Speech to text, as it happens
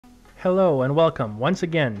Hello and welcome once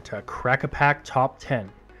again to Crackapack Top 10.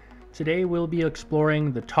 Today we'll be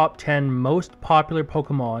exploring the top 10 most popular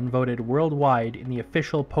Pokemon voted worldwide in the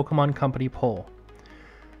official Pokemon Company poll.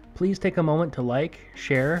 Please take a moment to like,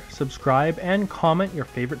 share, subscribe, and comment your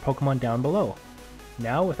favorite Pokemon down below.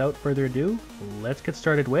 Now, without further ado, let's get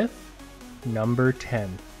started with number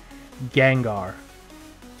 10, Gengar.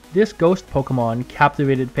 This ghost Pokemon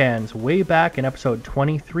captivated fans way back in episode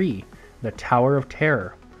 23, the Tower of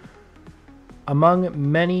Terror.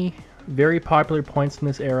 Among many very popular points in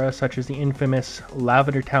this era, such as the infamous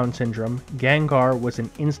Lavender Town Syndrome, Gengar was an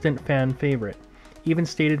instant fan favorite, even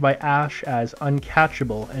stated by Ash as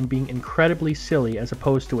uncatchable and being incredibly silly as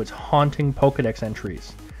opposed to its haunting Pokedex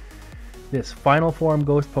entries. This final form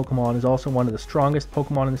ghost Pokemon is also one of the strongest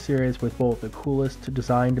Pokemon in the series, with both the coolest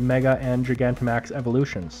designed Mega and Gigantamax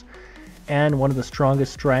evolutions, and one of the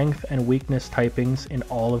strongest strength and weakness typings in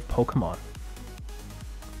all of Pokemon.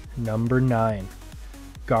 Number 9,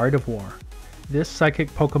 Gardevoir. This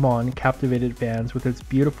psychic Pokemon captivated fans with its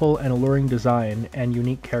beautiful and alluring design and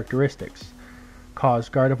unique characteristics,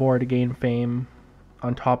 caused Gardevoir to gain fame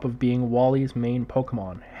on top of being Wally's main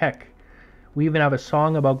Pokemon. Heck, we even have a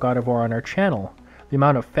song about Gardevoir on our channel. The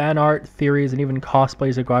amount of fan art, theories, and even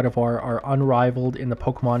cosplays of Gardevoir are unrivaled in the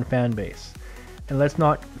Pokemon fan base. And let's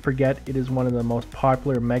not forget, it is one of the most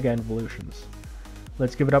popular Mega evolutions.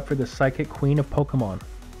 Let's give it up for the psychic queen of Pokemon.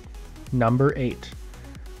 Number 8,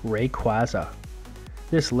 Rayquaza.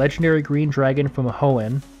 This legendary green dragon from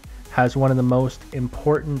Hoenn has one of the most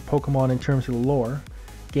important Pokemon in terms of lore,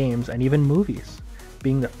 games, and even movies,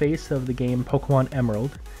 being the face of the game Pokemon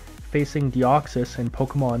Emerald, facing Deoxys in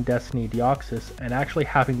Pokemon Destiny Deoxys, and actually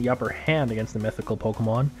having the upper hand against the mythical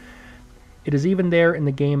Pokemon. It is even there in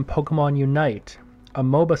the game Pokemon Unite, a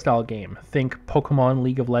MOBA-style game, think Pokemon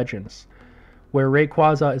League of Legends, where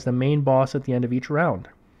Rayquaza is the main boss at the end of each round.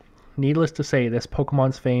 Needless to say, this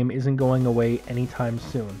Pokemon's fame isn't going away anytime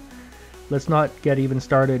soon. Let's not get even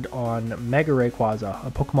started on Mega Rayquaza, a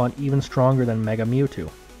Pokemon even stronger than Mega Mewtwo.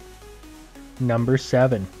 Number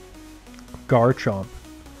 7, Garchomp.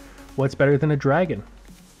 What's better than a dragon?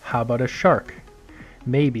 How about a shark?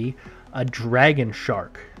 Maybe a dragon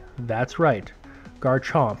shark. That's right,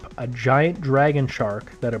 Garchomp, a giant dragon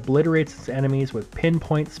shark that obliterates its enemies with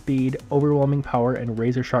pinpoint speed, overwhelming power, and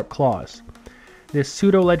razor-sharp claws. This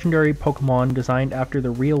pseudo-legendary Pokemon, designed after the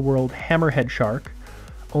real-world Hammerhead Shark,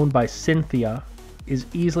 owned by Cynthia, is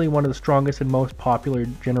easily one of the strongest and most popular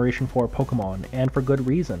Generation 4 Pokemon, and for good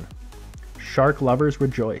reason. Shark lovers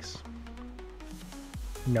rejoice.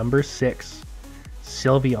 Number 6,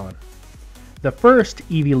 Sylveon. The first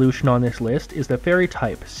evolution on this list is the fairy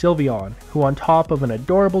type Sylveon, who on top of an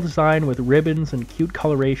adorable design with ribbons and cute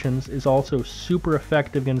colorations is also super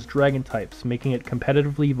effective against dragon types, making it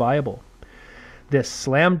competitively viable. This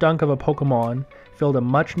slam dunk of a Pokemon filled a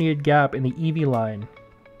much needed gap in the Eevee line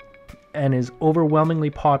and is overwhelmingly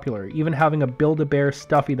popular, even having a Build-A-Bear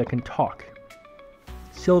Stuffy that can talk.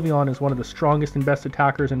 Sylveon is one of the strongest and best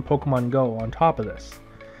attackers in Pokemon Go on top of this.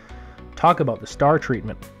 Talk about the star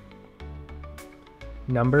treatment.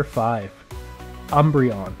 Number 5,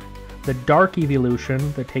 Umbreon. The Dark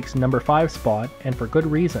evolution that takes number 5 spot, and for good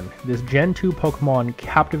reason. This Gen 2 Pokemon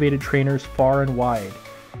captivated trainers far and wide,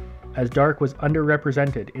 as Dark was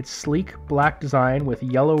underrepresented. Its sleek black design with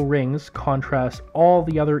yellow rings contrasts all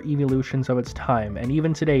the other evolutions of its time, and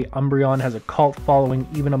even today Umbreon has a cult following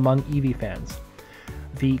even among Eevee fans.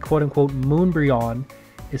 The quote-unquote Moonbreon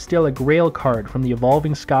is still a grail card from the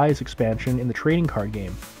Evolving Skies expansion in the trading card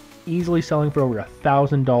game, easily selling for over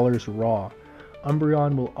 $1,000 raw.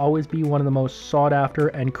 Umbreon will always be one of the most sought after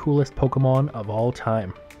and coolest Pokemon of all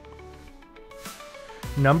time.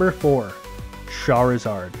 Number 4,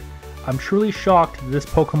 Charizard. I'm truly shocked that this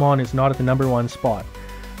Pokemon is not at the number 1 spot.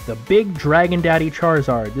 The big Dragon Daddy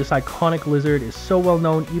Charizard, this iconic lizard, is so well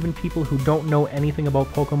known even people who don't know anything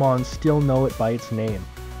about Pokemon still know it by its name.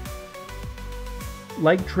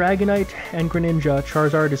 Like Dragonite and Greninja,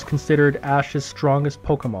 Charizard is considered Ash's strongest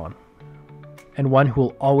Pokemon, and one who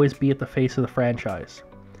will always be at the face of the franchise.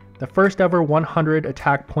 The first ever 100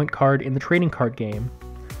 attack point card in the trading card game,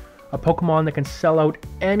 a Pokemon that can sell out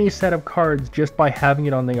any set of cards just by having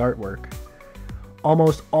it on the artwork.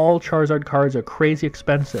 Almost all Charizard cards are crazy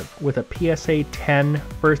expensive, with a PSA 10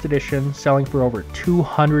 first edition selling for over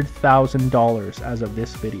 $200,000 as of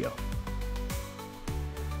this video.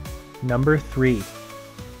 Number 3,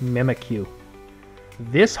 Mimikyu.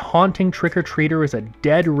 This haunting trick-or-treater is a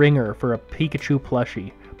dead ringer for a Pikachu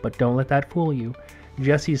plushie, but don't let that fool you.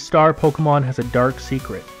 Jesse's star Pokemon has a dark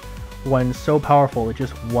secret, one so powerful that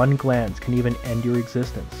just one glance can even end your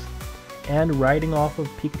existence. And riding off of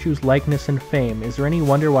Pikachu's likeness and fame, is there any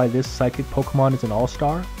wonder why this psychic Pokemon is an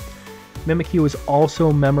all-star? Mimikyu is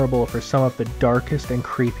also memorable for some of the darkest and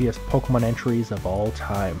creepiest Pokemon entries of all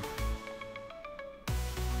time.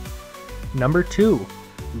 Number 2.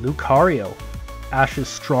 Lucario. Ash's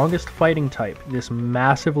strongest fighting type, this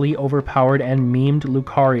massively overpowered and memed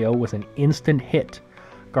Lucario was an instant hit,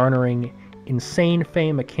 garnering insane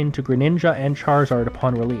fame akin to Greninja and Charizard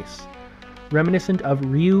upon release. Reminiscent of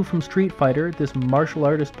Ryu from Street Fighter, this martial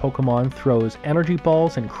artist Pokemon throws energy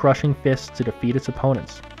balls and crushing fists to defeat its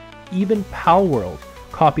opponents. Even Palworld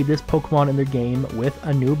copied this Pokemon in their game with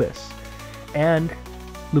Anubis. And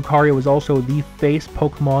Lucario was also the face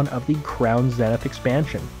Pokemon of the Crown Zenith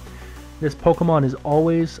expansion. This Pokemon is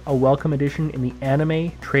always a welcome addition in the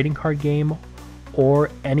anime, trading card game, or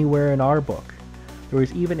anywhere in our book. There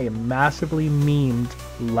is even a massively memed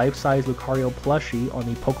life-size Lucario plushie on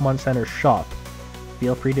the Pokemon Center shop.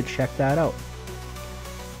 Feel free to check that out.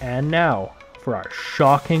 And now, for our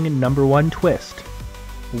shocking number 1 twist,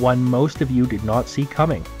 one most of you did not see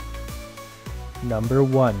coming. Number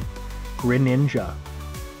 1. Greninja.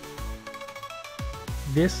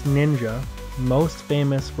 This ninja, most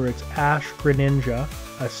famous for its Ash Greninja,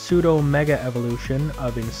 a pseudo-mega evolution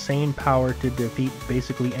of insane power to defeat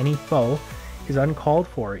basically any foe, is uncalled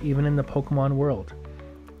for even in the Pokemon world.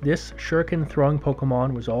 This shuriken-throwing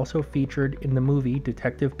Pokemon was also featured in the movie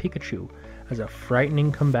Detective Pikachu as a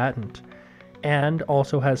frightening combatant, and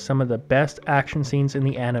also has some of the best action scenes in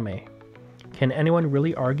the anime. Can anyone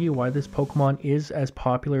really argue why this Pokemon is as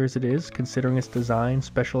popular as it is, considering its design,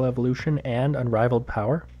 special evolution, and unrivaled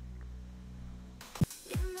power?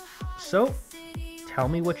 So, tell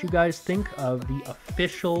me what you guys think of the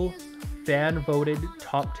official fan-voted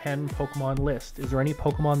top 10 Pokemon list. Is there any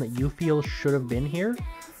Pokemon that you feel should have been here?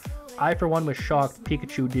 I, for one, was shocked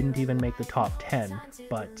Pikachu didn't even make the top 10,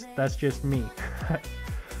 but that's just me.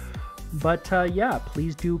 But yeah,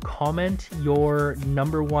 please do comment your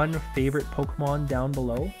number 1 favorite Pokemon down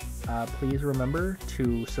below. Please remember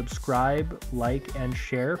to subscribe, like, and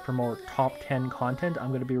share for more top 10 content. I'm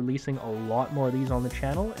going to be releasing a lot more of these on the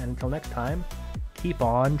channel, and until next time, keep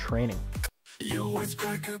on training. Yo, it's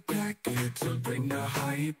Crackapack here to bring the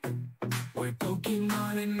hype, where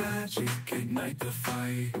Pokemon and magic ignite the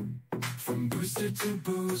fight. From booster to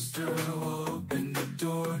booster, we'll open the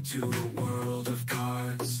door to a world of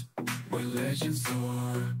cards where legends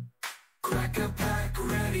soar. Crackapack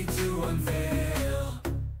ready to unveil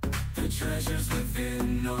the treasures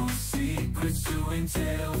within, no secrets to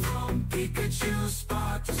entail. From Pikachu's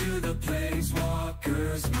spot to the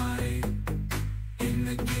Planeswalker's might, in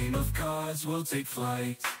the game of cards we'll take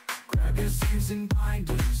flight. Grab your sleeves and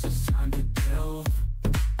binders, it's time to delve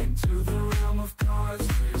into the realm of cards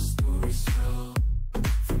where stories tell.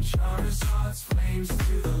 From Charizard's flames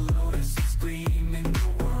to the Lotus's gleam, in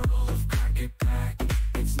the world of Crackapack,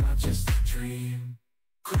 it's not just a dream.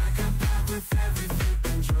 Crackapack with every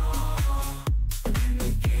flip and draw, in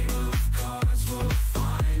the game of cards we'll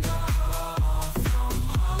find all. From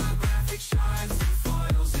holographic shines to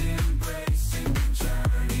foils, embracing the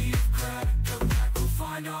journey of Crackapack, we'll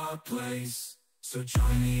find our place. So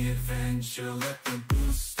join the adventure, let the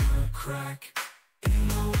booster crack. In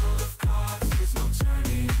the world of cards, there's no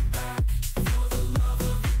turning back. For the love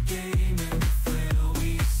of the game and the thrill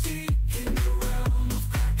we seek, in the realm of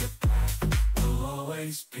Crackapack, we'll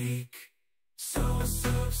always peak. So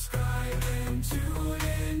subscribe and tune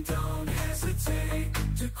in, don't hesitate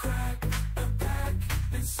to crack a pack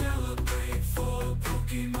and celebrate. For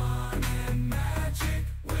Pokemon and magic,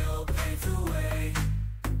 we'll pave the way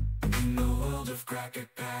in the world of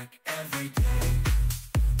Crackapack every day.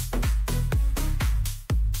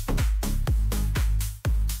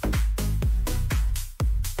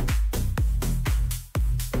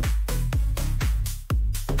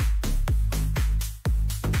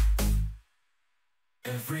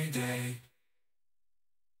 Every day,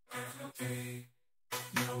 every day,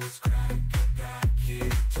 know it's Crackapack here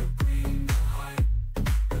to bring the hype.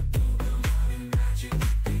 The Pokemon and magic,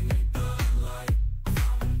 ignite the light.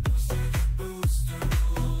 From booster to booster,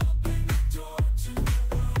 we'll open the door to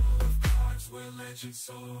the world of cards where legends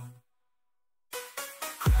soar.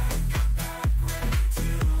 Crackapack ready to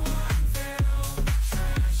unveil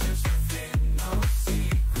treasures within, no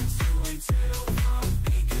secrets to entail. From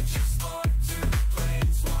Pikachu's heart to the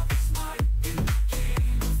Planeswalker's might, in the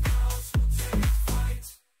game of cards we'll take flight.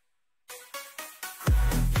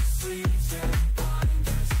 Grab your sleeves and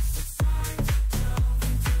binders, it's time to delve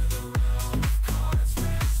into the realm of cards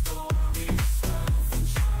where stories swell. From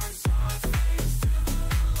Charizard's face to the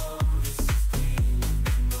Lotus's gleam,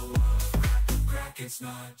 in the world of Crackapack, it's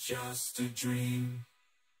not just a dream.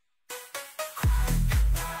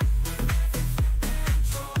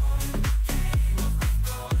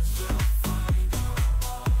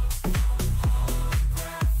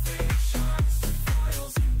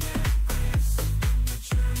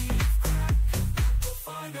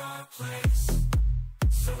 place.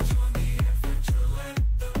 So join the adventure, let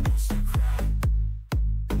the booster crack.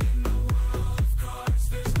 In the world of cards,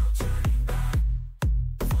 there's no turning back.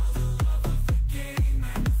 For the love of the game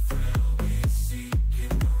and the thrill we seek,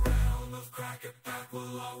 in the realm of Crack-a-Pack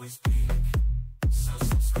will always peak. So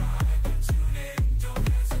subscribe and tune in, don't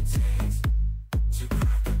hesitate to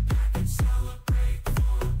Crack-a-Pack and celebrate.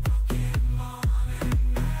 For Pokemon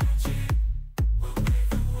and magic will pave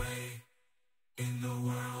the way in the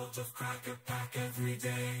world of Crack-a-Pack every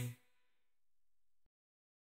day.